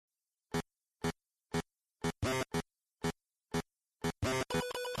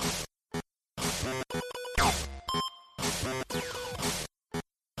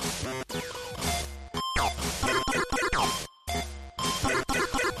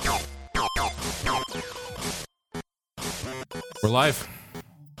We're live.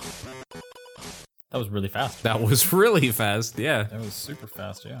 That was really fast. That was really fast. Yeah. That was super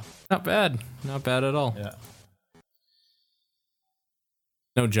fast, yeah. Not bad. Not bad at all. Yeah.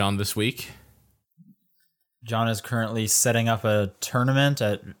 No John this week. John is currently setting up a tournament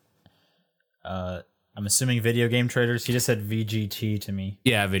at, I'm assuming Video Game Traders. He just said VGT to me.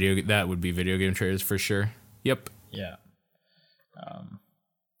 Yeah, that would be Video Game Traders for sure. Yep. Yeah.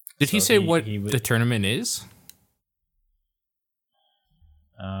 Did he say what he the tournament is?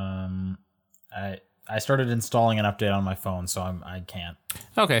 I started installing an update on my phone, so I can't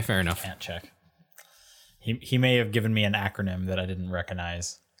Okay, fair enough. check. He may have given me an acronym that I didn't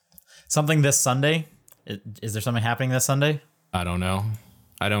recognize. Something this Sunday? Is there something happening this Sunday? I don't know.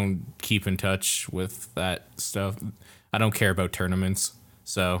 I don't keep in touch with that stuff. I don't care about tournaments.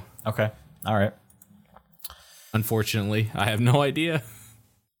 So, Okay. All right. unfortunately, I have no idea.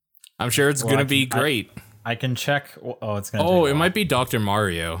 I'm sure it's Well, going to be great. I can check. Oh, it's going to Oh, it might be Dr.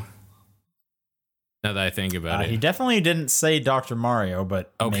 Mario. Now that I think about He it. definitely didn't say Dr. Mario,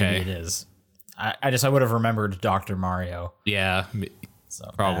 but Okay. maybe it is. I would have remembered Dr. Mario. Yeah,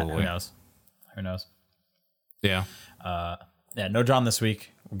 So Probably. who knows? Who knows? yeah. Yeah, no John this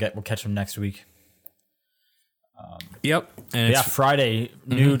week. We'll catch him next week. Yep. And Yeah, it's Friday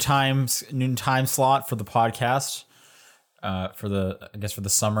noon time slot for the podcast. For the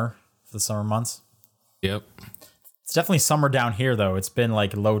summer months. Yep. It's definitely summer down here though. It's been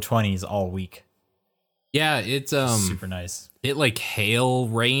like low 20s all week. Yeah, it's Super nice. it like hail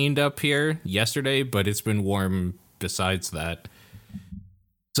rained up here yesterday, but it's been warm besides that.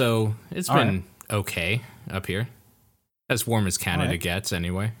 So it's All been okay up here. As warm as Canada right. gets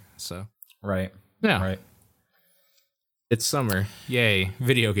anyway. So Right. yeah. Right. It's summer. Yay.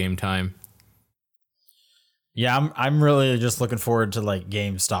 Video game time. Yeah, I'm really just looking forward to like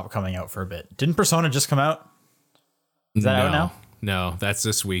games stop coming out for a bit. Didn't Persona just come out? Is that out now? No, that's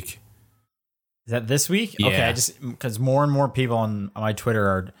this week. Is that this week? Okay, Yeah. I just because more and more people on my Twitter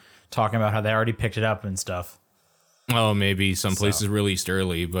are talking about how they already picked it up and stuff. Oh, maybe some places released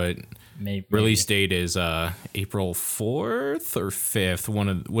early, but Maybe release date is April 4th or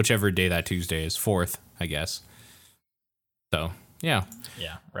 5th, whichever day that Tuesday is. 4th, I guess. So, yeah.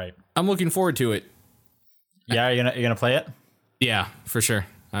 Yeah, right. I'm looking forward to it. Yeah, you're gonna play it. Yeah, for sure.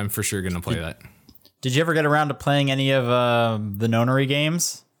 I'm for sure going to play that. Did you ever get around to playing any of the Nonary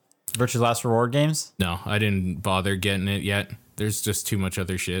games, Virtue's Last Reward games? No, I didn't bother getting it yet. There's just too much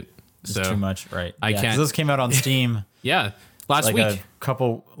other shit. It's So too much, right? I 'cause can't- Those came out on Steam Yeah, last like week. a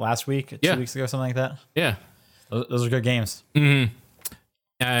couple last week, 2 Yeah. weeks ago, something like that. Yeah. Those are good games. What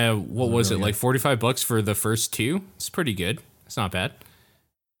was it? really Like $45 for the first two? It's pretty good. It's not bad.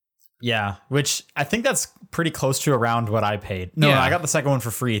 Yeah, which I think that's pretty close to around what I paid. No, Yeah. I got the second one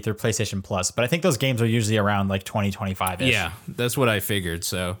for free through PlayStation Plus, but I think those games are usually around like 20-25-ish. Yeah, that's what I figured.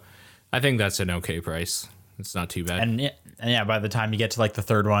 So I think that's an okay price. It's not too bad. And yeah, by the time you get to like the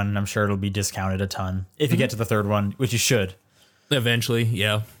third one, I'm sure it'll be discounted a ton. If you get to the third one, which you should. Eventually,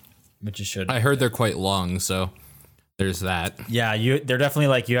 yeah. Which you should. I heard they're quite long, so there's that. Yeah, they're definitely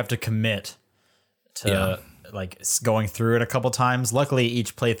like you have to commit to like going through it a couple times. Luckily,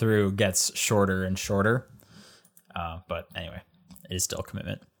 each playthrough gets shorter and shorter. But anyway, it is still a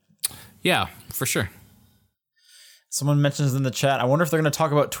commitment. Yeah, for sure. Someone mentions in the chat, I wonder if they're going to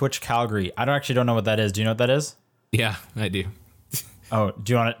talk about Twitch Calgary. I don't know what that is. Do you know what that is? Yeah, I do. Oh,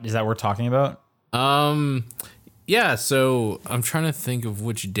 do you want it? Is that worth talking about? Yeah, so I'm trying to think of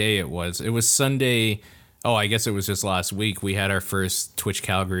which day it was. It was Sunday. Oh, I guess it was just last week. We had our first Twitch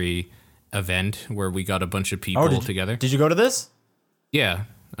Calgary event where we got a bunch of people together. Did you go to this? Yeah,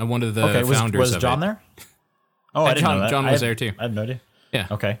 I'm one of the Okay, founders was of John it. there? Oh, I didn't know that. John was there too. I had no idea. Yeah.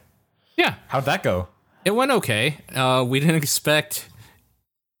 Okay. Yeah, How'd that go? it went okay. We didn't expect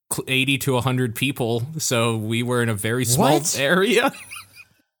 80 to 100 people, so we were in a very small What? area.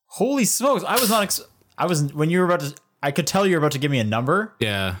 Holy smokes. I was not, I was, when you were about to, I could tell you were about to give me a number.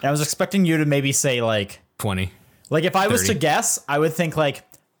 Yeah, And I was expecting you to maybe say like 20. if I was to 30. guess, I would think like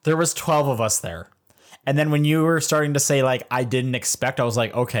there was 12 of us there. And then when you were starting to say like, I didn't expect, I was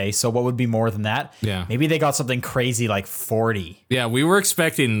like, okay, so what would be more than that? Yeah. Maybe they got something crazy like 40. Yeah, we were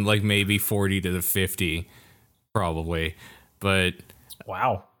expecting like maybe 40 to the 50, probably, but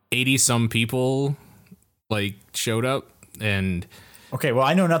Wow. 80 some people like showed up, and Okay, well,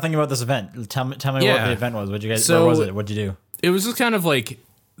 I know nothing about this event. Tell me what Yeah. the event was. What'd you guys? So- where was it? What'd you do? it was just kind of like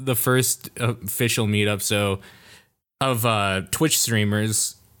the first official meetup. So of Twitch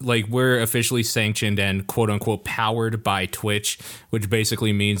streamers, like we're officially sanctioned and quote unquote powered by Twitch, which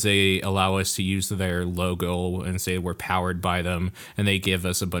basically means they allow us to use their logo and say we're powered by them, and they give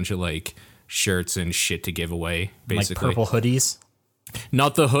us a bunch of like shirts and shit to give away, basically. Like purple hoodies?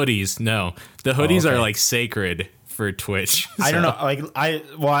 Not the hoodies, no. The hoodies okay. are like sacred for Twitch. I don't know. Like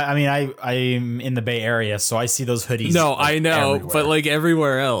I'm in the Bay Area, so I see those hoodies. No, like, I know, everywhere. but like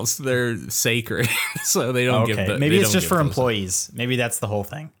everywhere else, they're sacred. So they don't give Okay, the, maybe they it's don't just give for those. employees. Maybe that's the whole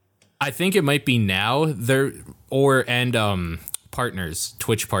thing. I think it might be now. Partners,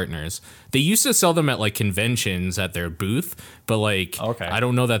 Twitch partners. They used to sell them at like conventions at their booth, but like Okay. I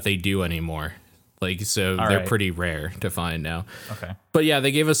don't know that they do anymore. Like so they're right. pretty rare to find now. Okay. But yeah,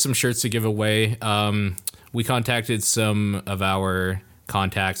 they gave us some shirts to give away. We contacted some of our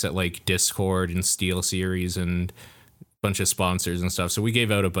contacts at like Discord and Steel Series and a bunch of sponsors and stuff. So we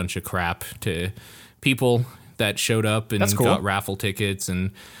gave out a bunch of crap to people that showed up and That's cool. got raffle tickets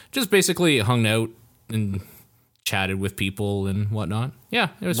and just basically hung out and chatted with people and whatnot. Yeah,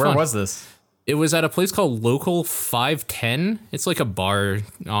 it was Where fun. was this? It was at a place called Local 510. It's like a bar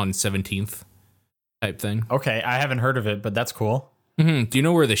on 17th type thing. Okay, I haven't heard of it, but that's cool. Do you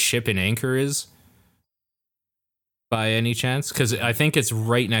know where the Ship and Anchor is? By any chance? Because I think it's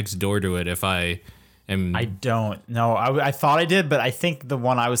right next door to it. If I am, I don't know. I thought I did, but I think the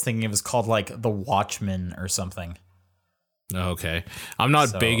one I was thinking of is called like The Watchman or something. okay. I'm not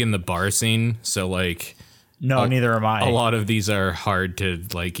So- big in the bar scene, so like No, neither am I. a lot of these are hard to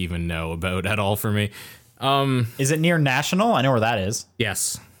like even know about at all for me. Is it near National? I know where that is.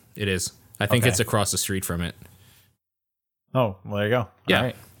 Yes, it is. I think Okay. it's across the street from it. Oh, well, there you go. Yeah. All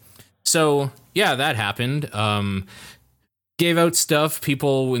right. So yeah, that happened. Gave out stuff.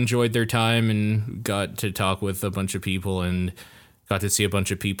 People enjoyed their time and got to talk with a bunch of people and got to see a bunch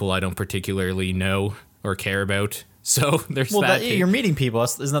of people I don't particularly know or care about. So there's Well, that. you're meeting people.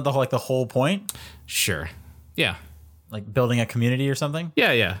 Isn't that the whole point? Sure. Yeah. Like building a community or something?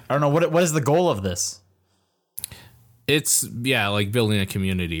 Yeah. Yeah. I don't know. What is the goal of this? It's like building a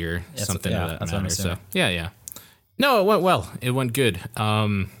community or something yeah, of that that's what I'm matter. So assuming. yeah. No, it went well. It went good.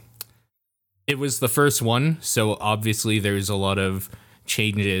 It was the first one, so obviously there's a lot of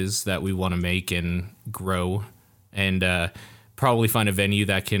changes that we want to make and grow, and probably find a venue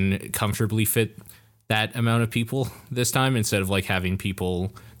that can comfortably fit that amount of people this time, instead of like having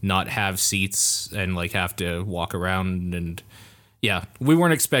people not have seats and like have to walk around. And yeah, we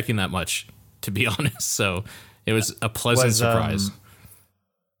weren't expecting that much, to be honest. So it was a pleasant surprise.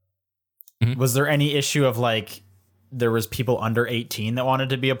 Was there any issue of like there was people under 18 that wanted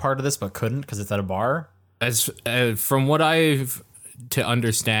to be a part of this but couldn't because it's at a bar? As from what I've to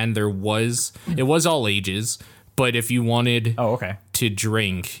understand, it was all ages, but if you wanted Oh, okay. to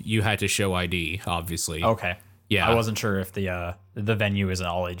drink, you had to show ID, obviously. Okay. Yeah. I wasn't sure if the venue is in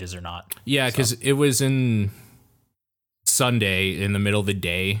all ages or not. Yeah, because it was in Sunday in the middle of the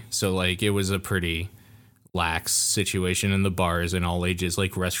day, so like it was a pretty lax situation in the bars in all ages,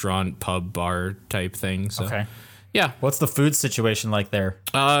 like restaurant, pub, bar type thing. So Okay. yeah, What's the food situation like there?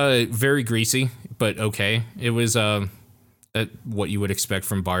 very greasy, but okay. It was what you would expect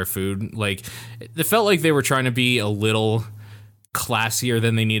from bar food. Like it felt like they were trying to be a little classier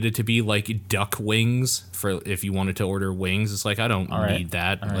than they needed to be, like duck wings for if you wanted to order wings. It's like I don't right. need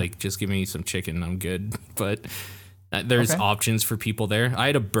that. Like just give me some chicken, I'm good. But there's Okay. options for people there. I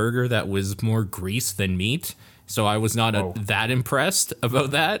had a burger that was more grease than meat, so I was not that impressed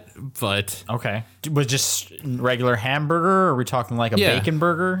about that. But Okay. Was just regular hamburger, or are we talking like a Yeah. bacon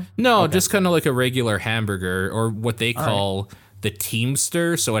burger? no, just kind of like a regular hamburger, or what they call the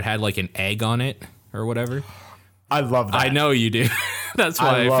Teamster. So it had like an egg on it or whatever. I love that. I know you do. That's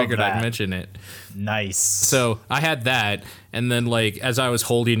why I love figured that. I'd mention it. Nice. So I had that, and then like as I was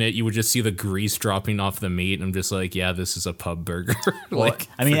holding it, you would just see the grease dropping off the meat. And I'm just like, yeah, this is a pub burger. like,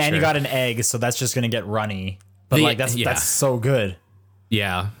 I mean, for and sure. you got an egg, so that's just gonna get runny. But The- like that's yeah. that's so good.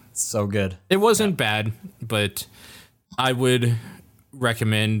 Yeah, So good. it wasn't bad, but I would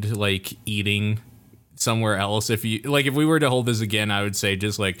recommend like eating somewhere else. If we were to hold this again, I would say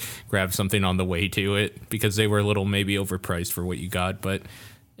just like grab something on the way to it, because they were a little maybe overpriced for what you got, but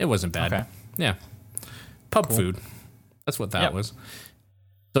it wasn't bad. Okay. Yeah, pub food. That's what that Yep. was.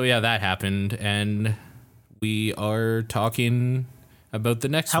 So yeah, that happened, and we are talking about the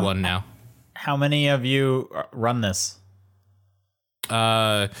next one now. How many of you run this?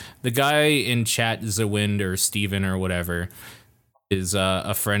 The guy in chat, Zawind or Steven or whatever, is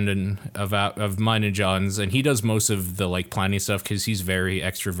a friend of mine and John's, and he does most of the like planning stuff because he's very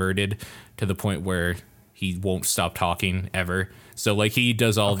extroverted to the point where he won't stop talking ever. So like he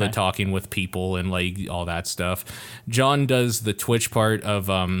does all the talking with people and like all that stuff. John does the Twitch part of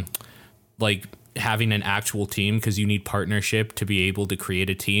like having an actual team, because you need partnership to be able to create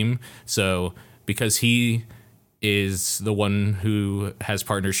a team. So because he is the one who has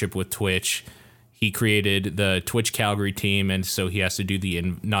partnership with Twitch. He created the Twitch Calgary team, and so he has to do the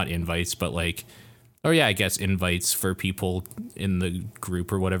not invites, but like, oh yeah, I guess invites for people in the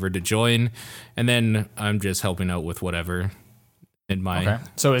group or whatever to join. And then I'm just helping out with whatever in my. Okay.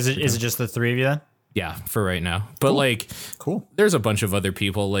 So is it just the three of you then? Yeah, for right now. But like, Cool. there's a bunch of other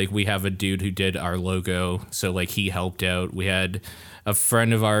people. Like, we have a dude who did our logo, so like he helped out. We had a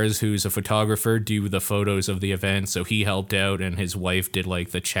friend of ours who's a photographer do the photos of the event, so he helped out, and his wife did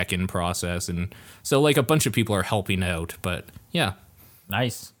like the check-in process, and so like a bunch of people are helping out. But yeah,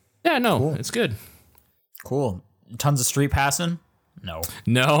 Nice. yeah, no, it's good. Cool. Tons of street passing?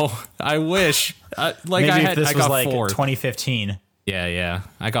 No. I wish. Like Maybe I if this I was got like 4. 2015. Yeah,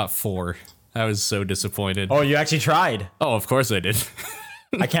 I got 4. I was so disappointed. Oh, you actually tried. Oh, of course I did.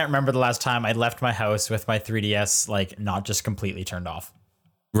 I can't remember the last time I left my house with my 3DS like not just completely turned off.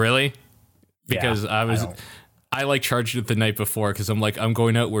 Really? Because Yeah, I like charged it the night before because I'm like, I'm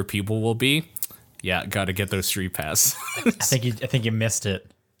going out where people will be. Yeah, got to get those street pass. I think you missed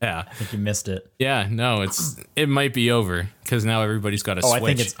it. Yeah. I think you missed it. Yeah, no, it might be over because now everybody's got a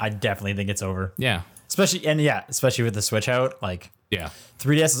Switch. I definitely think it's over. Yeah. Especially with the Switch out, like Yeah.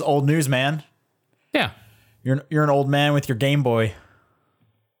 3DS is old news, man. Yeah. You're an old man with your Game Boy.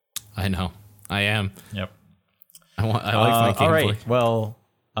 I know. I am. Yep. I like my Game all Boy. right. Well,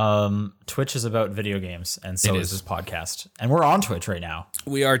 Twitch is about video games, and so It is is. this podcast. And we're on Twitch right now.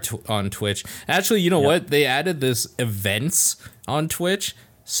 We are on Twitch. Actually, you know what? They added this events on Twitch.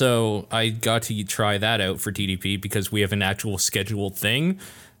 So I got to try that out for TDP because we have an actual scheduled thing.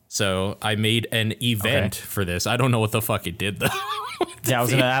 So I made an event for this. I don't know what the fuck it did though. Yeah, I was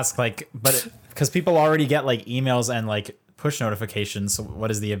gonna ask, like, but because people already get like emails and like push notifications. So what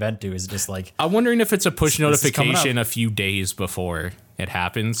does the event do? Is it just like I'm wondering if it's a push This is coming notification a few days before it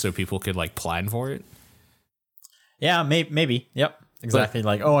happens so people could like plan for it. yeah, maybe. Yep. Exactly.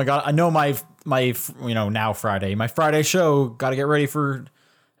 Like, oh, I know my now Friday, my Friday show, got to get ready for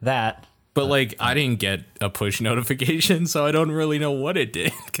that. But like I didn't get a push notification, so I don't really know what it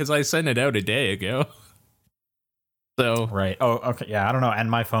did because I sent it out a day ago. So Right. Oh, okay. Yeah, I don't know. And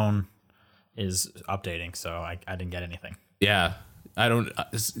my phone is updating, so I didn't get anything. yeah, I don't.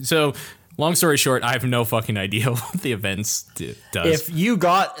 So long story short, I have no fucking idea what the events does. If you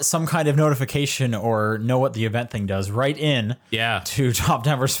got some kind of notification or know what the event thing does, write in Yeah. to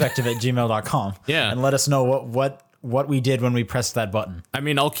topdownperspective@gmail.com. Yeah. And let us know what we did when we pressed that button. I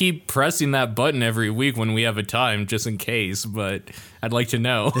mean, I'll keep pressing that button every week when we have a time, just in case. But I'd like to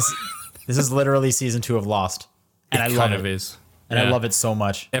know. This is literally season 2 of Lost. And I love kind it. of is. And I Yeah. love it so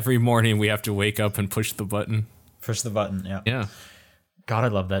much. Every morning we have to wake up and push the button. Push the button. Yeah. Yeah, God, I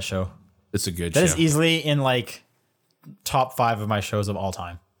love that show. it's a good That show. is easily in like top 5 of my shows of all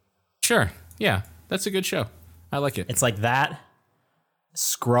time. Sure. Yeah, that's a good show. I like it. It's like that.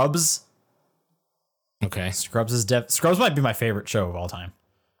 Scrubs. Okay. Scrubs might be my favorite show of all time.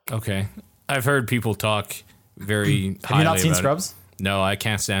 Okay. I've heard people talk very highly Have you not seen about it. Scrubs? No, I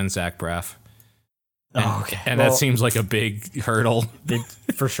can't stand Zach Braff. Oh, okay. And Well, that seems like a big hurdle.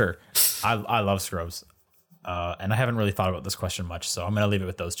 for sure. I love Scrubs. And I haven't really thought about this question much, so I'm going to leave it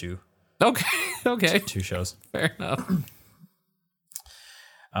with those Okay. Okay. 2 shows. Fair enough.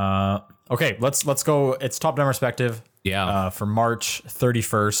 Okay, let's go. It's Top Down Perspective Yeah. for March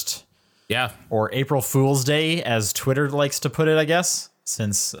 31st. Yeah. Or April Fool's Day, as Twitter likes to put it, I guess,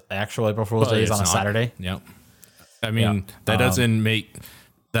 since actual April Fool's Day is It's on a not. Saturday. Yep. I mean, that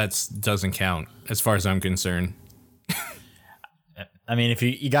doesn't count as far as I'm concerned. I mean, if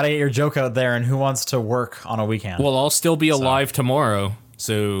you got to get your joke out there, and who wants to work on a weekend? Well, I'll still be alive tomorrow.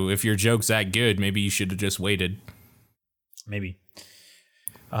 So if your joke's that good, maybe you should have just waited. Maybe.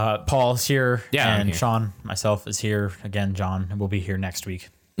 Paul's here, Yeah, I'm and here. Sean, myself, is here again. John will be here next week.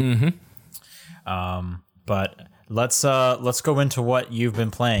 But let's go into what you've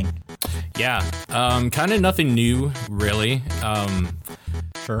been playing. Yeah. Kind of nothing new, really.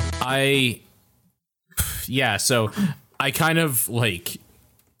 Sure. So I kind of like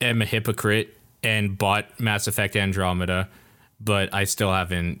am a hypocrite and bought Mass Effect Andromeda, but I still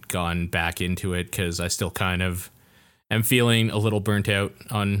haven't gone back into it because I still kind of am feeling a little burnt out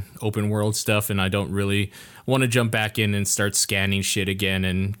on open world stuff, and I don't really want to jump back in and start scanning shit again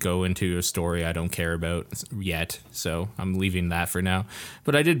and go into a story I don't care about yet. So I'm leaving that for now.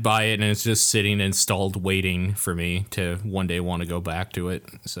 But I did buy it, and it's just sitting installed waiting for me to one day want to go back to it.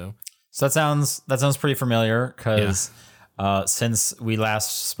 So So that sounds pretty familiar because since we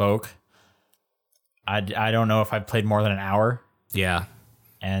last spoke, I don't know if I've played more than an hour, yeah.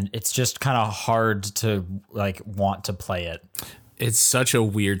 and it's just kind of hard to like want to play it. It's such a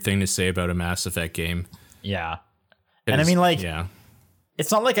weird thing to say about a Mass Effect game. Yeah. And I mean, like, yeah.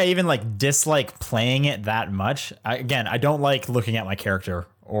 it's not like I even like dislike playing it that much. I don't like looking at my character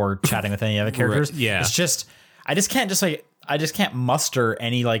or chatting with any other characters. Yeah. It's just, I just can't muster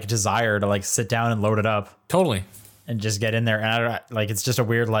any like desire to like sit down and load it up Totally. and just get in there. And I don't like, it's just a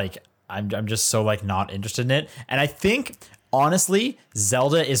weird, like, I'm just so like not interested in it. And I think honestly,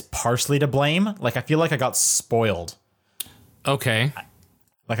 Zelda is partially to blame. Like, I feel like I got spoiled. Okay.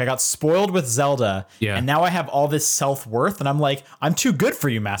 Like, I got spoiled with Zelda, Yeah. and now I have all this self-worth, and I'm like, I'm too good for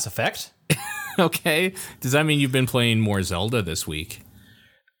you, Mass Effect. Okay. Does that mean you've been playing more Zelda this week?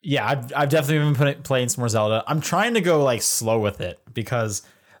 Yeah, I've definitely been playing some more Zelda. I'm trying to go like slow with it because,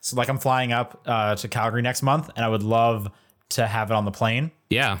 so like, I'm flying up to Calgary next month, and I would love to have it on the plane.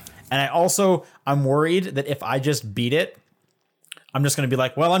 Yeah. And I'm worried that if I just beat it, I'm just going to be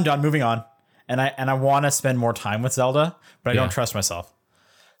like, well, I'm done, moving on. And I want to spend more time with Zelda, but I don't trust myself.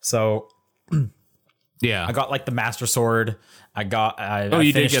 So Yeah. I got like the Master Sword. You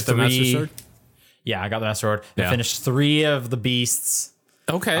did get the Master Sword? Yeah, I got the Master Sword. Yeah. I finished 3 of the beasts.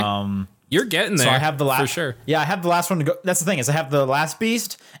 Okay. You're getting there. So I have the last for sure. Yeah, I have the last one to go. That's the thing, is I have the last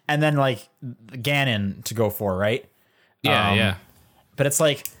beast and then like Ganon to go for, right? Yeah, yeah. But it's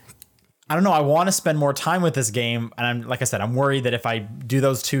like, I don't know. I want to spend more time with this game, and I'm like I said, I'm worried that if I do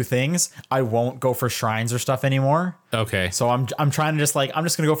those 2 things, I won't go for shrines or stuff anymore. Okay. So I'm trying to just like, I'm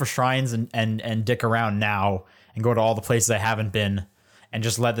just gonna go for shrines and dick around now and go to all the places I haven't been, and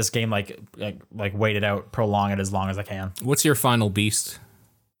just let this game like wait it out, prolong it as long as I can. What's your final beast?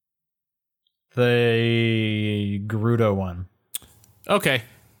 The Gerudo one. Okay.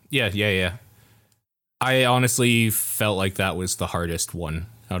 Yeah. I honestly felt like that was the hardest one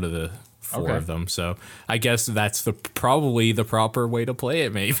out of the 4 of them. So I guess that's probably the proper way to play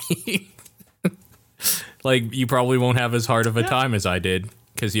it, maybe. Like, you probably won't have as hard of a time as I did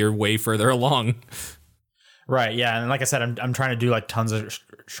because you're way further along. Right, yeah. And like I said, I'm trying to do like tons of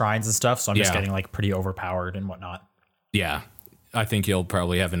shrines and stuff, so I'm just getting like pretty overpowered and whatnot. Yeah. I think you'll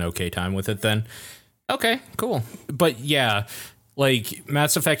probably have an okay time with it then. Okay, cool. But yeah, like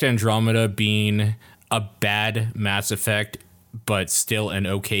Mass Effect Andromeda being a bad Mass Effect but still an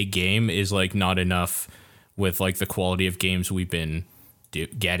okay game is like not enough with like the quality of games we've been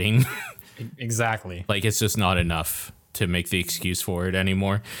getting. Exactly. Like, it's just not enough to make the excuse for it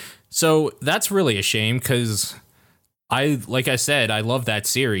anymore. So that's really a shame because like I said, I love that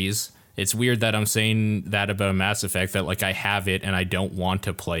series. It's weird that I'm saying that about Mass Effect, that like I have it and I don't want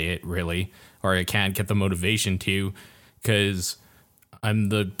to play it really, or I can't get the motivation to, because I'm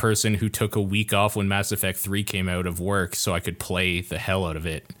the person who took a week off when Mass Effect 3 came out of work so I could play the hell out of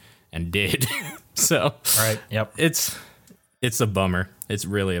it, and did. So right, yep. It's a bummer. It's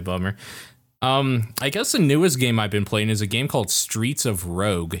really a bummer. I guess the newest game I've been playing is a game called Streets of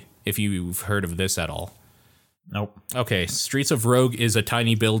Rogue, if you've heard of this at all. Nope. Okay, Streets of Rogue is a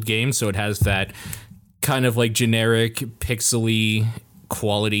tiny build game, so it has that kind of like generic pixely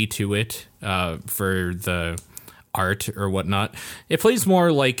quality to it for the art or whatnot. It plays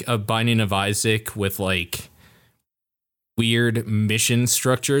more like a Binding of Isaac with like weird mission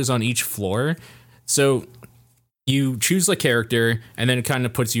structures on each floor. So you choose a character and then it kind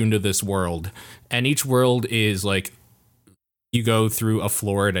of puts you into this world, and each world is like you go through a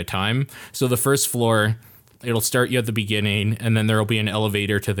floor at a time. So the first floor, it'll start you at the beginning, and then there'll be an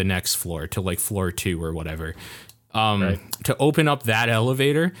elevator to the next floor, to like floor 2 or whatever. To open up that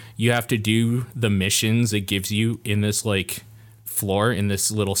elevator, you have to do the missions it gives you in this like floor, in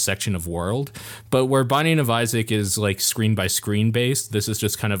this little section of world. But where Binding of Isaac is like screen by screen based, this is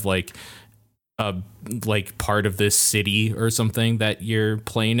just kind of like part of this city or something that you're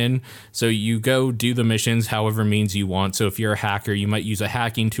playing in. So you go do the missions however means you want. So if you're a hacker, you might use a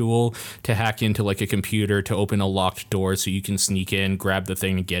hacking tool to hack into like a computer to open a locked door so you can sneak in, grab the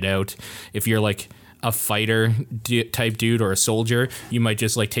thing and get out. If you're like a fighter type dude or a soldier, you might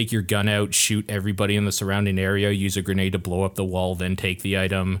just like take your gun out, shoot everybody in the surrounding area, use a grenade to blow up the wall, then take the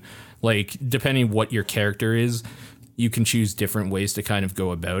item. Like, depending what your character is, you can choose different ways to kind of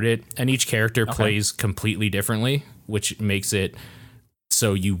go about it. And each character plays completely differently, which makes it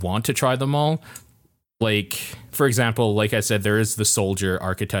so you want to try them all. Like, for example, like I said, there is the soldier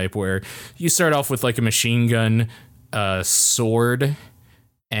archetype where you start off with like a machine gun, a sword,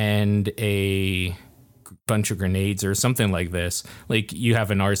 and a bunch of grenades or something like this. Like, you have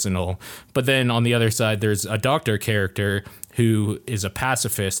an arsenal. But then on the other side, there's a doctor character who is a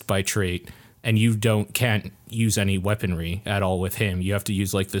pacifist by trait, and you can't use any weaponry at all with him. You have to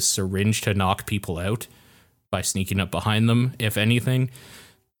use like this syringe to knock people out by sneaking up behind them, if anything.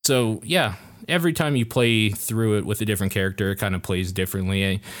 So yeah, every time you play through it with a different character, it kind of plays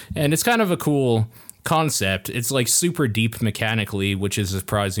differently. And it's kind of a cool concept. It's like super deep mechanically, which is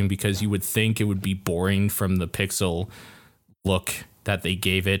surprising because you would think it would be boring from the pixel look that they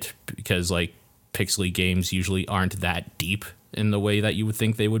gave it, because like pixely games usually aren't that deep in the way that you would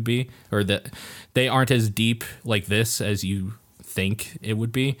think they would be, or that they aren't as deep like this as you think it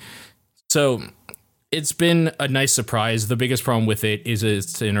would be. So it's been a nice surprise. The biggest problem with it is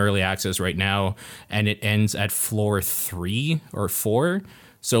it's in early access right now, and it ends at floor 3 or 4.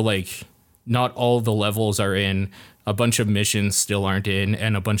 So like not all the levels are in, a bunch of missions still aren't in,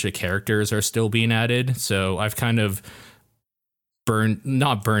 and a bunch of characters are still being added. So I've kind of burned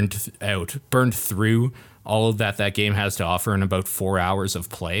through all of that game has to offer in about 4 hours of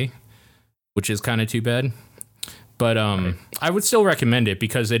play, which is kind of too bad. But I would still recommend it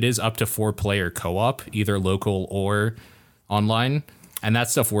because it is up to 4-player co-op, either local or online. And that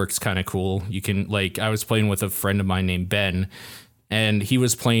stuff works kind of cool. You can, like, I was playing with a friend of mine named Ben, and he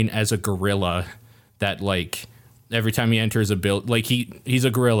was playing as a gorilla that, like, every time he enters a build, like, he's a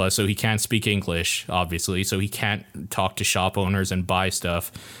gorilla, so he can't speak English, obviously, so he can't talk to shop owners and buy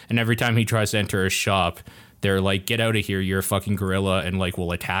stuff. And every time he tries to enter a shop, they're like, get out of here, you're a fucking gorilla, and, like,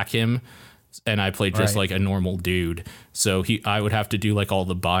 will attack him. And I played just like a normal dude, so I would have to do like all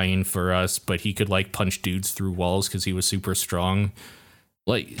the buying for us, but he could like punch dudes through walls because he was super strong.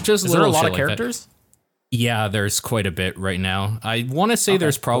 Like, just is there a lot of characters? Yeah, there's quite a bit right now. I want to say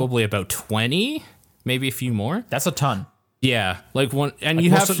there's probably about 20, maybe a few more. That's a ton. Yeah, like one, and like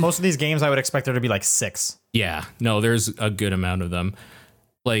you most of these games, I would expect there to be like 6. Yeah, no, there's a good amount of them.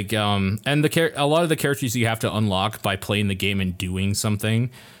 Like, and a lot of the characters you have to unlock by playing the game and doing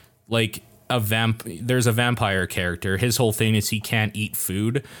something, like. There's a vampire character. His whole thing is he can't eat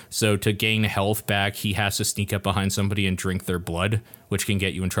food, so to gain health back, he has to sneak up behind somebody and drink their blood, which can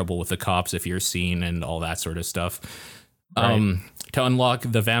get you in trouble with the cops if you're seen and all that sort of stuff. Right. To unlock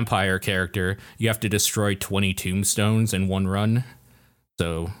the vampire character, you have to destroy 20 tombstones in one run.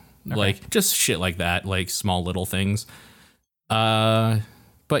 So, like, just shit like that, like small little things.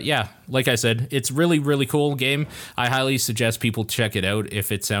 But yeah, like I said, it's really, really cool game. I highly suggest people check it out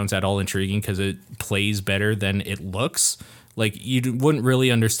if it sounds at all intriguing, because it plays better than it looks. Like, you wouldn't really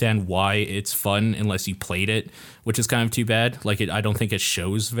understand why it's fun unless you played it, which is kind of too bad. Like, I don't think it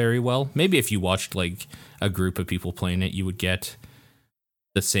shows very well. Maybe if you watched like a group of people playing it, you would get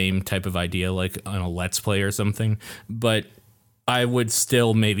the same type of idea, like on a Let's Play or something. But I would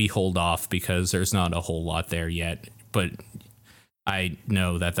still maybe hold off because there's not a whole lot there yet. But I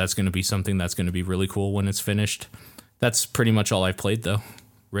know that that's going to be something that's going to be really cool when it's finished. That's pretty much all I've played, though.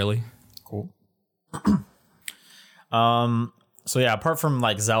 Really cool. So yeah, apart from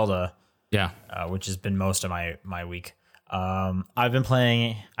like Zelda, yeah, which has been most of my week, I've been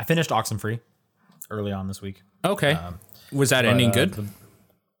playing. I finished Oxenfree early on this week. Okay, was that ending good?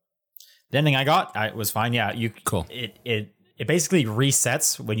 The ending I got, was fine. Yeah, cool. It basically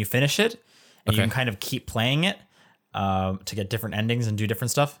resets when you finish it, and you can kind of keep playing it. To get different endings and do different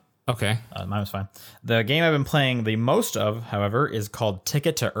stuff. Okay. Mine was fine. The game I've been playing the most of, however, is called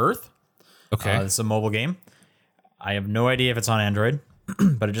Ticket to Earth. Okay. It's a mobile game. I have no idea if it's on Android,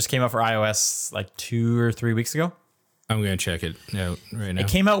 but it just came out for iOS like 2 or 3 weeks ago. I'm going to check it out right now. It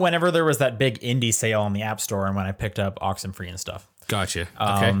came out whenever there was that big indie sale on the App Store and when I picked up Oxenfree and stuff. Gotcha.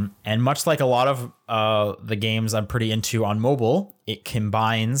 Okay. And much like a lot of the games I'm pretty into on mobile, it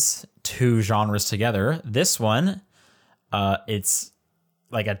combines 2 genres together. This one... it's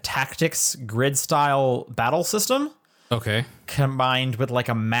like a tactics grid style battle system. Okay. Combined with like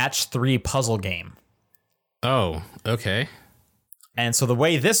a match 3 puzzle game. Oh, okay. And so the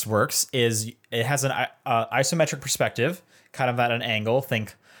way this works is it has an isometric perspective, kind of at an angle.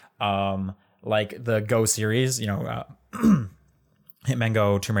 Think like the Go series, Hitman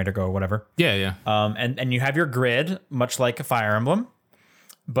Go, Tomb Raider Go, whatever. Yeah, yeah. And you have your grid, much like a Fire Emblem,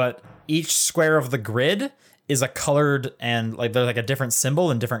 but each square of the grid is a colored, and like there's like a different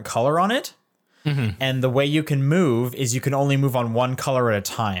symbol and different color on it. Mm-hmm. And the way you can move is you can only move on one color at a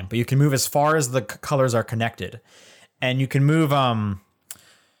time, but you can move as far as the colors are connected, and you can move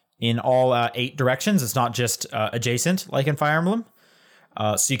in all 8 directions. It's not just adjacent like in Fire Emblem.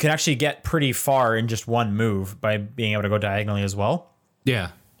 So you can actually get pretty far in just one move by being able to go diagonally as well. Yeah.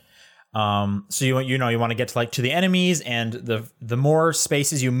 So you want to get to the enemies, and the more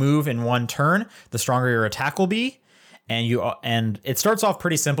spaces you move in one turn, the stronger your attack will be. And it starts off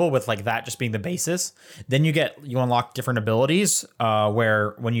pretty simple with like that just being the basis. Then you unlock different abilities,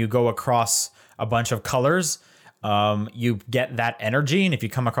 where when you go across a bunch of colors, you get that energy. And if you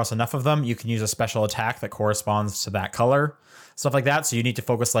come across enough of them, you can use a special attack that corresponds to that color, stuff like that. So you need to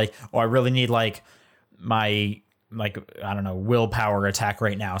focus like, I really need like my like I don't know, willpower attack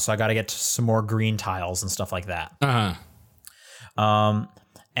right now, so I got to get some more green tiles and stuff like that.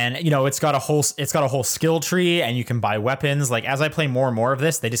 And it's got a whole skill tree, and you can buy weapons. Like as I play more and more of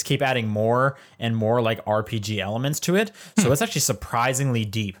this, they just keep adding more and more like RPG elements to it. So it's actually surprisingly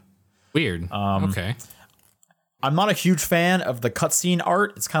deep. Weird. Okay. I'm not a huge fan of the cutscene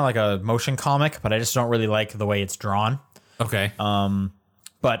art. It's kind of like a motion comic, but I just don't really like the way it's drawn. Okay.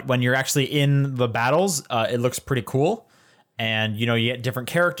 But when you're actually in the battles, it looks pretty cool. And, you get different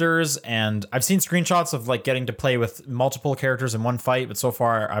characters. And I've seen screenshots of like getting to play with multiple characters in one fight. But so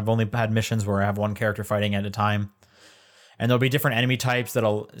far, I've only had missions where I have one character fighting at a time. And there'll be different enemy types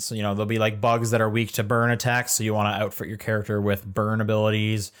there'll be like bugs that are weak to burn attacks. So you want to outfit your character with burn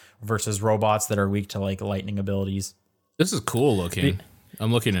abilities versus robots that are weak to like lightning abilities. This is cool looking.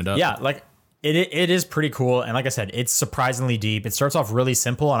 I'm looking it up. Yeah, like it is pretty cool. And like I said, it's surprisingly deep. It starts off really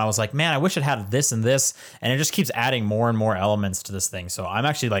simple. And I was like, man, I wish it had this and this. And it just keeps adding more and more elements to this thing. So I'm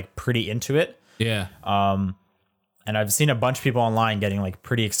actually like pretty into it. Yeah. And I've seen a bunch of people online getting like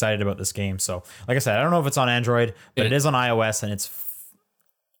pretty excited about this game. So like I said, I don't know if it's on Android, but it is on iOS, and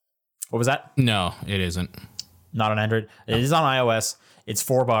what was that? No, it isn't. Not on Android. It is on iOS. It's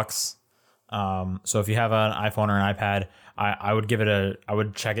 $4. So if you have an iPhone or an iPad, I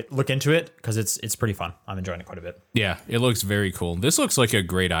would check it, look into it, because it's pretty fun. I'm enjoying it quite a bit. Yeah, it looks very cool. This looks like a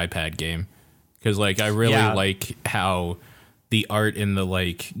great iPad game, because like I really like how the art in the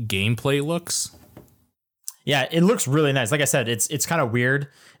like gameplay looks. Yeah, it looks really nice. Like I said, it's kind of weird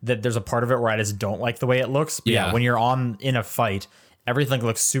that there's a part of it where I just don't like the way it looks. But yeah, when you're in a fight, everything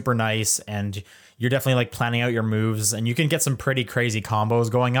looks super nice, and you're definitely like planning out your moves, and you can get some pretty crazy combos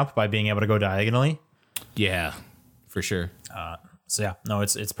going up by being able to go diagonally. Yeah, for sure. So yeah, no,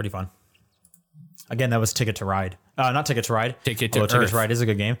 it's pretty fun. Again, that was Ticket to Ride. Not Ticket to Ride. Ticket to Earth. Ticket to Ride is a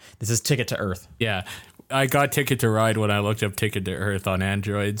good game. This is Ticket to Earth. Yeah, I got Ticket to Ride when I looked up Ticket to Earth on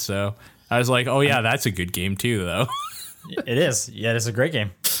Android, so I was like, oh yeah, that's a good game too, though. It is. Yeah, it's a great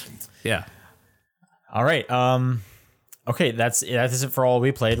game. Yeah. All right. Okay, that's it for all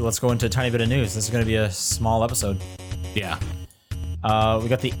we played. Let's go into a tiny bit of news. This is going to be a small episode. Yeah. We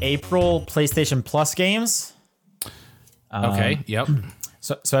got the April PlayStation Plus games. Okay. Yep.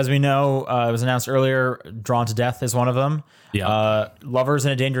 So as we know, it was announced earlier, Drawn to Death is one of them. Yeah. Lovers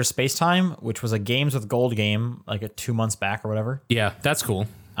in a Dangerous Space Time, which was a Games with Gold game, like 2 months back or whatever. Yeah, that's cool.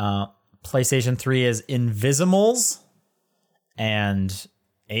 PlayStation 3 is Invisimals and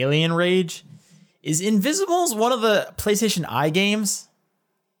Alien Rage. Is Invisimals one of the PlayStation Eye games?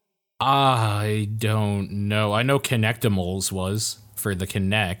 I don't know. I know Connectimals was for the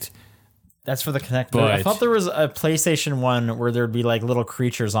Kinect. That's for the Kinect. But I thought there was a PlayStation one where there'd be like little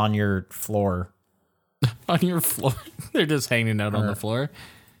creatures on your floor. On your floor? They're just hanging out on the floor.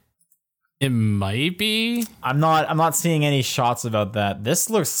 It might be. I'm not seeing any shots about that. This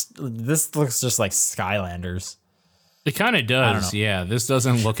looks just like Skylanders. It kind of does. Yeah, this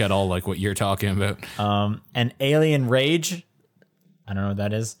doesn't look at all like what you're talking about. And Alien Rage, I don't know what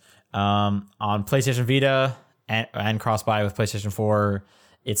that is. On PlayStation Vita and cross-buy with PlayStation 4,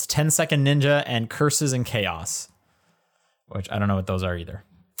 it's 10-Second Ninja and Curses and Chaos, which I don't know what those are either.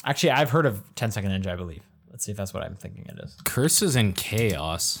 Actually, I've heard of 10-Second Ninja, I believe. Let's see if that's what I'm thinking it is. Curses and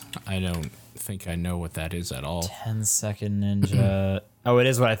Chaos. I don't think I know what that is at all. 10-Second Ninja. Oh, it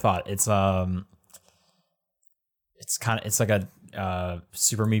is what I thought. It's like a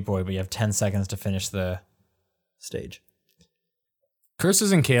Super Meat Boy, but you have 10 seconds to finish the stage.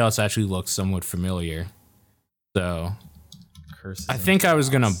 Curses and Chaos actually looks somewhat familiar. So Curses I think I was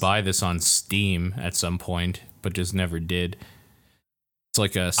going to buy this on Steam at some point, but just never did. It's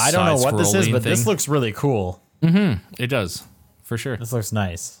like a I don't know what this is, but thing. This looks really cool. Mm-hmm. It does, for sure. This looks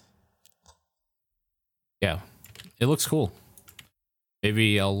nice. Yeah, it looks cool.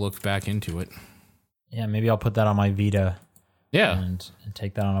 Maybe I'll look back into it. Yeah, maybe I'll put that on my Vita. Yeah. And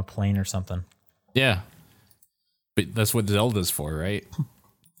take that on a plane or something. Yeah. But that's what Zelda's for, right?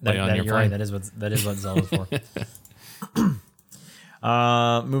 You're right. That is what Zelda's for.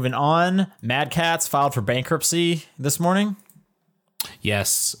 Moving on. Mad Catz filed for bankruptcy this morning.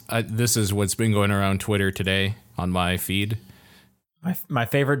 Yes. This is what's been going around Twitter today on my feed. My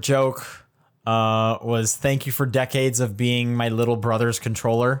favorite joke was thank you for decades of being my little brother's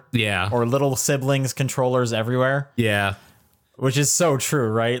controller. Yeah. Or little siblings' controllers everywhere. Yeah. Which is so true,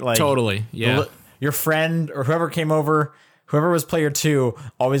 right? Like totally. Yeah. Your friend or whoever came over, whoever was player 2,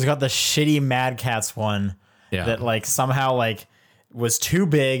 always got the shitty Mad Catz one that like somehow like was too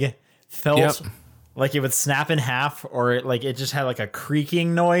big, felt like it would snap in half, or it just had like a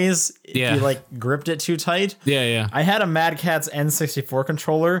creaking noise if you like gripped it too tight. Yeah. I had a Mad Catz N64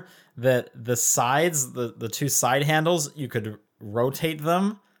 controller that the sides, the two side handles, you could rotate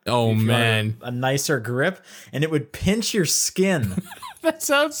them. Oh, man. A nicer grip, and it would pinch your skin. That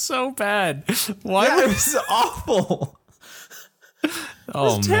sounds so bad. Why? Yeah, it was awful.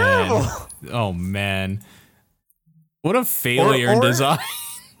 Oh, man. Terrible. Oh, man. What a failure in design.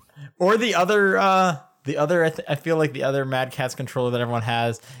 Or the other, I feel like the other Mad Catz controller that everyone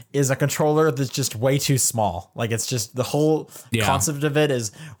has is a controller that's just way too small. Like, it's just the whole concept of it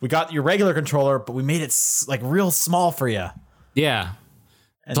is we got your regular controller, but we made it like real small for you. Yeah.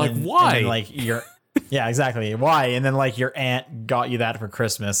 And like, why? And then, like, yeah, exactly. Why? And then, like, your aunt got you that for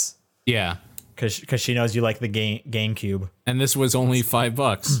Christmas. Yeah. Because she knows you like the GameCube. And this was only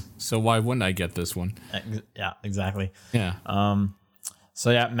 $5. So why wouldn't I get this one? Yeah, exactly. Yeah. So,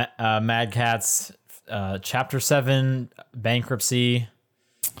 yeah, Mad Catz, Chapter 7, bankruptcy.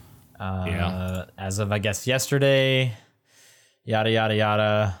 As of, I guess, yesterday. Yada, yada,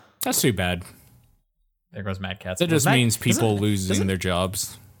 yada. That's too bad. There goes Mad Catz. That just means people losing their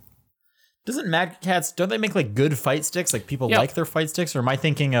jobs. Doesn't Mad Catz, don't they make like good fight sticks? Like people like their fight sticks? Or am I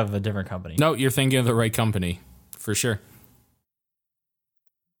thinking of a different company? No, you're thinking of the right company. For sure.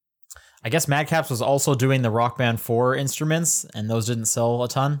 I guess Mad Catz was also doing the Rock Band 4 instruments, and those didn't sell a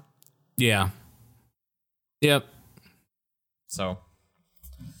ton. Yeah. Yep. So.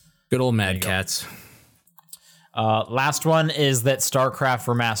 Good old Mad Catz. Last one is that StarCraft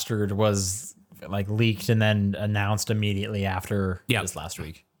Remastered was like leaked and then announced immediately after this last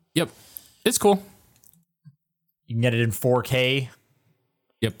week. Yep. It's cool. You can get it in 4K.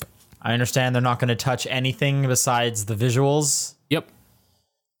 Yep. I understand they're not going to touch anything besides the visuals. Yep.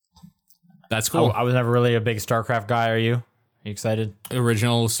 That's cool. I was never really a big StarCraft guy. Are you? Are you excited?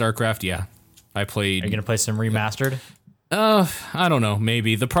 Original StarCraft, yeah. I played. Are you going to play some remastered? I don't know.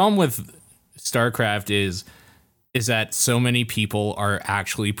 Maybe. The problem with StarCraft is that so many people are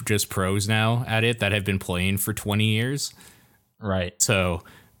actually just pros now at it that have been playing for 20 years. Right. So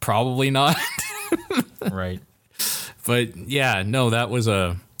probably not. Right. But yeah, no, that was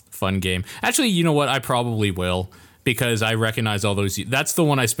a fun game. Actually, you know what? I probably will because I recognize all those. That's the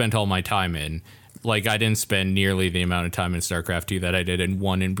one I spent all my time in. Like, I didn't spend nearly the amount of time in StarCraft 2 that I did in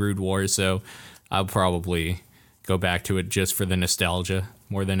 1 in Brood War. So I'll probably go back to it just for the nostalgia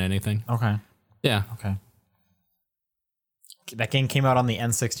more than anything. Okay. Yeah. Okay. That game came out on the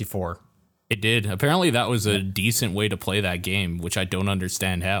N64. It did. Apparently that was a decent way to play that game, which I don't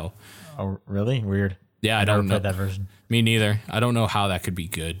understand how. Oh, really? Weird. Yeah, I don't know that version. Me neither. I don't know how that could be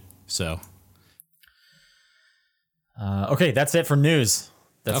good. So, okay, that's it for news.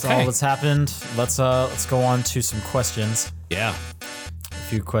 That's all that's happened. Let's go on to some questions. Yeah. A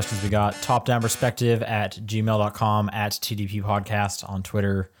few questions we got. topdownperspective@gmail.com, @TDP podcast on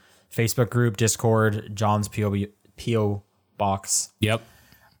Twitter, Facebook group, Discord, John's PO box. Yep.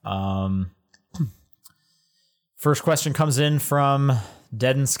 First question comes in from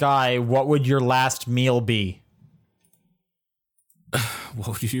Dead and Sky. What would your last meal be?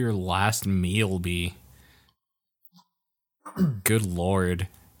 What would your last meal be? Good Lord.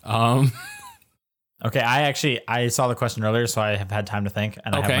 Okay, I saw the question earlier, so I have had time to think,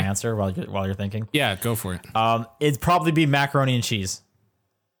 and I have my answer while you're thinking. Yeah, go for it. It'd probably be macaroni and cheese.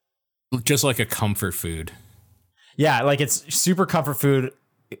 Just like a comfort food. Yeah, like it's super comfort food.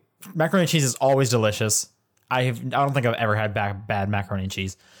 Macaroni and cheese is always delicious. I don't think I've ever had bad macaroni and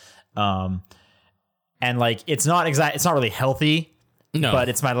cheese. And like it's not really healthy. No. But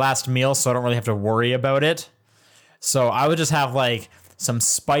it's my last meal, so I don't really have to worry about it. So I would just have like some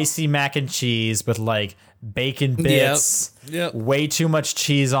spicy mac and cheese with like bacon bits. Yep. Way too much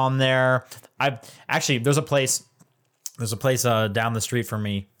cheese on there. There's a place down the street from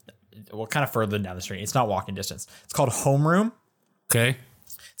me. Well, kind of further down the street. It's not walking distance. It's called Homeroom. Okay.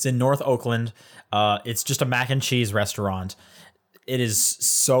 It's in North Oakland. It's just a mac and cheese restaurant. It is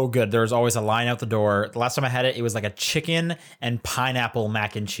so good. There's always a line out the door. The last time I had it, it was like a chicken and pineapple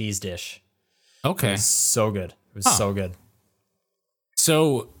mac and cheese dish. Okay. It was so good. It was so good.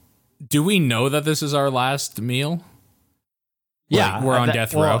 So, do we know that this is our last meal? Yeah. Like we're on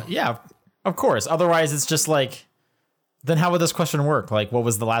death row? Well, yeah, of course. Otherwise, it's just like, then how would this question work? Like, what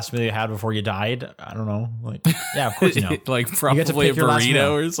was the last meal you had before you died? I don't know. Like, yeah, of course you know. Like probably a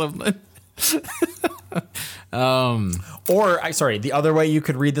burrito or something. The other way you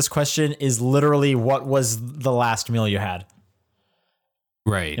could read this question is literally what was the last meal you had?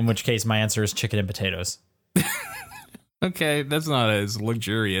 Right. In which case my answer is chicken and potatoes. Okay, that's not as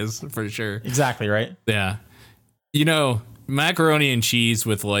luxurious for sure. Exactly, right? Yeah. You know, macaroni and cheese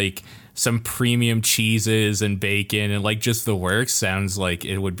with like some premium cheeses and bacon and like just the works sounds like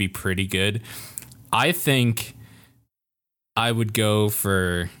it would be pretty good. I think I would go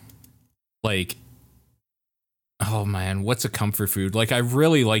for Like, oh man, what's a comfort food? Like, I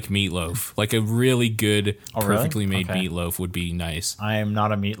really like meatloaf. Like, a really good, perfectly made meatloaf would be nice. I am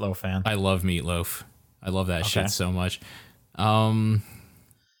not a meatloaf fan. I love meatloaf. I love that shit so much.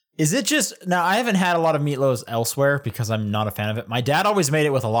 Is it just now? I haven't had a lot of meatloaves elsewhere because I'm not a fan of it. My dad always made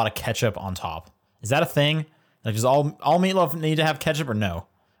it with a lot of ketchup on top. Is that a thing? Like, does all meatloaf need to have ketchup or no?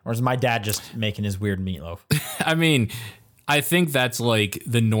 Or is my dad just making his weird meatloaf? I mean, I think that's like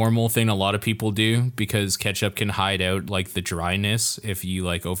the normal thing a lot of people do because ketchup can hide out like the dryness if you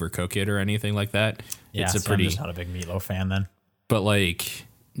like overcook it or anything like that. Yeah, it's I'm just not a big meatloaf fan then. But like,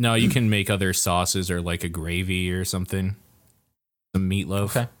 no, you can make other sauces or like a gravy or something. Some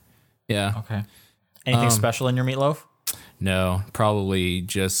meatloaf. Okay. Yeah. Okay. Anything special in your meatloaf? No, probably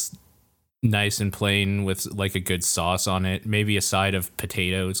just nice and plain with like a good sauce on it. Maybe a side of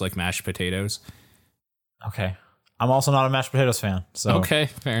potatoes, like mashed potatoes. Okay. I'm also not a mashed potatoes fan. So okay,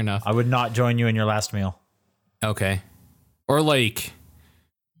 fair enough. I would not join you in your last meal. Okay. Or like,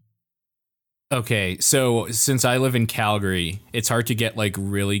 okay, so since I live in Calgary, it's hard to get like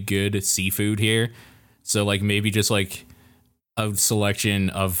really good seafood here. So like maybe just like a selection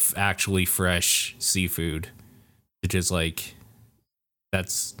of actually fresh seafood, which is like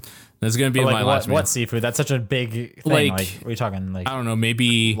that's gonna be like my last meal. What seafood? That's such a big thing. Like what are you talking? Like, I don't know,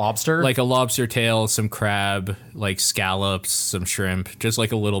 maybe lobster, like a lobster tail, some crab, like scallops, some shrimp, just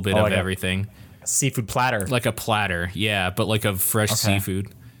like a little bit of like everything. A seafood platter, like a platter, yeah, but like a fresh seafood.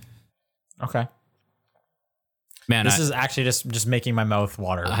 Okay. Man, this is actually just making my mouth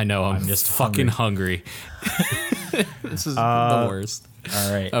water. I know, I'm just fucking hungry. This is the worst.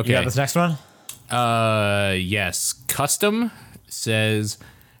 All right. Okay. You got this next one? Yes. Custom says,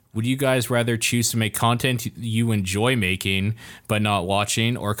 would you guys rather choose to make content you enjoy making but not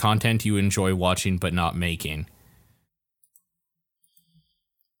watching, or content you enjoy watching but not making?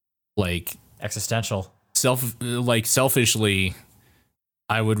 Like existential. Selfishly,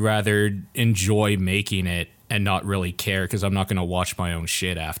 I would rather enjoy making it and not really care because I'm not going to watch my own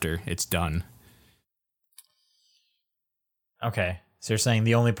shit after it's done. Okay. So you're saying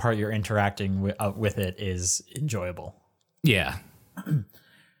the only part you're interacting with it is enjoyable. Yeah.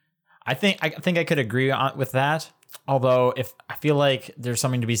 I think I could agree with that. Although if I feel like there's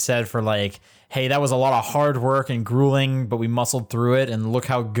something to be said for like, hey, that was a lot of hard work and grueling, but we muscled through it and look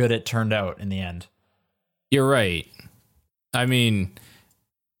how good it turned out in the end. You're right. I mean,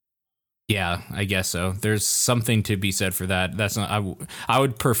 yeah, I guess so. There's something to be said for that. That's not. I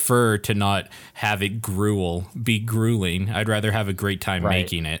would prefer to not have it be grueling. I'd rather have a great time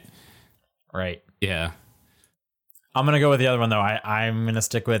making it. Right. Yeah. I'm gonna go with the other one though. I'm gonna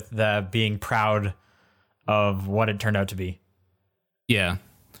stick with the being proud of what it turned out to be. Yeah.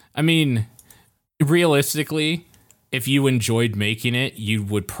 I mean, realistically, if you enjoyed making it, you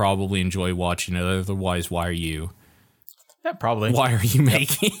would probably enjoy watching it. Otherwise, why are you? Yeah, probably. Why are you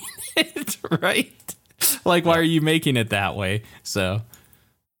making it, right? Like, why are you making it that way? So,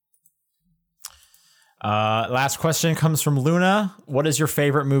 last question comes from Luna. What is your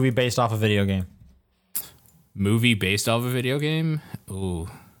favorite movie based off a video game? Movie based off a video game? Ooh.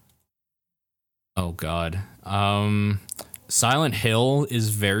 Oh, God. Silent Hill is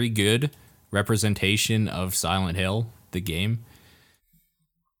very good representation of Silent Hill, the game.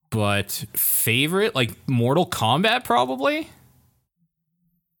 But favorite, like Mortal Kombat, probably.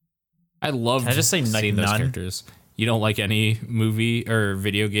 I love. Can I just say seeing those characters. You don't like any movie or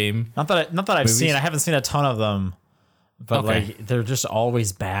video game? Not that I've seen. I haven't seen a ton of them, but like they're just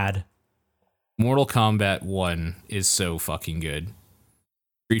always bad. Mortal Kombat 1 is so fucking good.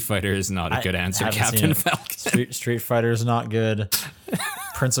 Street Fighter is not a good answer, Captain Falcon. Street Fighter is not good.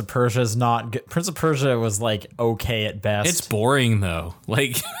 Prince of Persia is not good. Prince of Persia was like okay at best. It's boring though.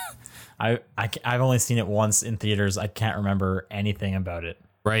 Like I've only seen it once in theaters. I can't remember anything about it.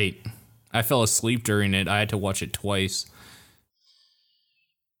 Right. I fell asleep during it. I had to watch it twice.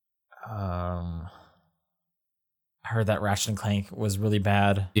 I heard that Ratchet and Clank was really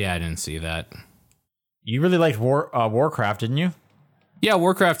bad. Yeah, I didn't see that. You really liked Warcraft, didn't you? Yeah,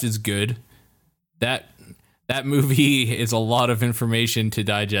 Warcraft is good. That movie is a lot of information to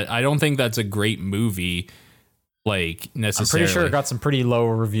digest. I don't think that's a great movie, like, necessarily. I'm pretty sure it got some pretty low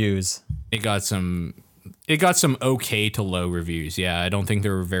reviews. It got some okay to low reviews. Yeah, I don't think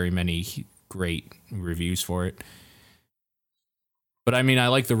there were very many great reviews for it. But I mean, I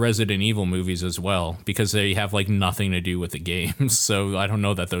like the Resident Evil movies as well because they have like nothing to do with the games. So I don't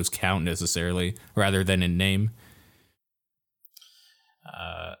know that those count necessarily, rather than in name.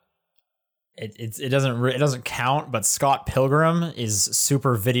 It doesn't count, but Scott Pilgrim is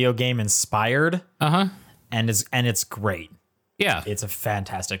super video game inspired. Uh-huh. And it's great. Yeah, it's a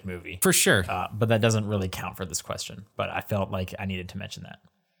fantastic movie. for sure. But that doesn't really count for this question. But I felt like I needed to mention that.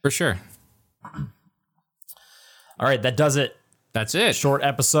 For sure. All right, that does it. That's it. Short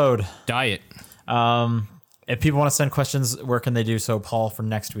episode. Diet. If people want to send questions, where can they do so, Paul, for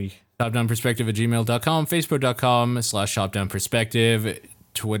next week? Shopdownperspective@gmail.com, facebook.com/shopdownperspective,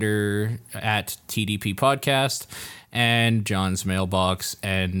 Twitter @TDP Podcast, and John's mailbox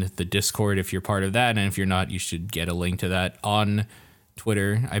and the Discord if you're part of that. And if you're not, you should get a link to that on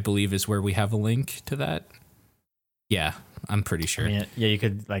Twitter, I believe is where we have a link to that. Yeah, I'm pretty sure. I mean, yeah, you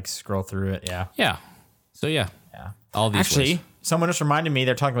could like scroll through it. Yeah. Yeah. So yeah. Yeah. All these Actually, ways. someone just reminded me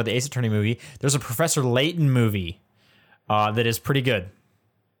they're talking about the Ace Attorney movie. There's a Professor Layton movie that is pretty good.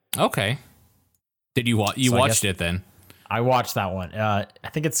 Okay. Did you watch? You watched it then? I watched that one. I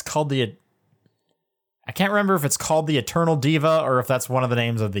think it's called the. I can't remember if it's called the Eternal Diva or if that's one of the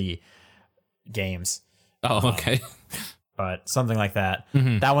names of the games. Oh, okay. But something like that.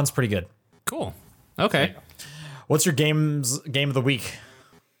 That one's pretty good. Cool. Okay. What's your game of the week?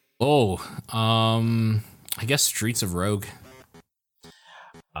 Oh, I guess Streets of Rogue.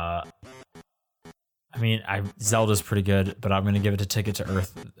 I mean, Zelda's pretty good, but I'm going to give it a Ticket to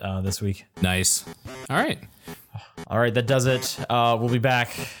Earth this week. Nice. All right. All right, that does it. We'll be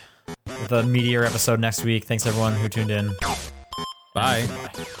back with a meteor episode next week. Thanks, everyone who tuned in. Bye.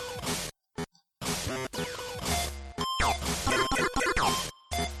 Bye.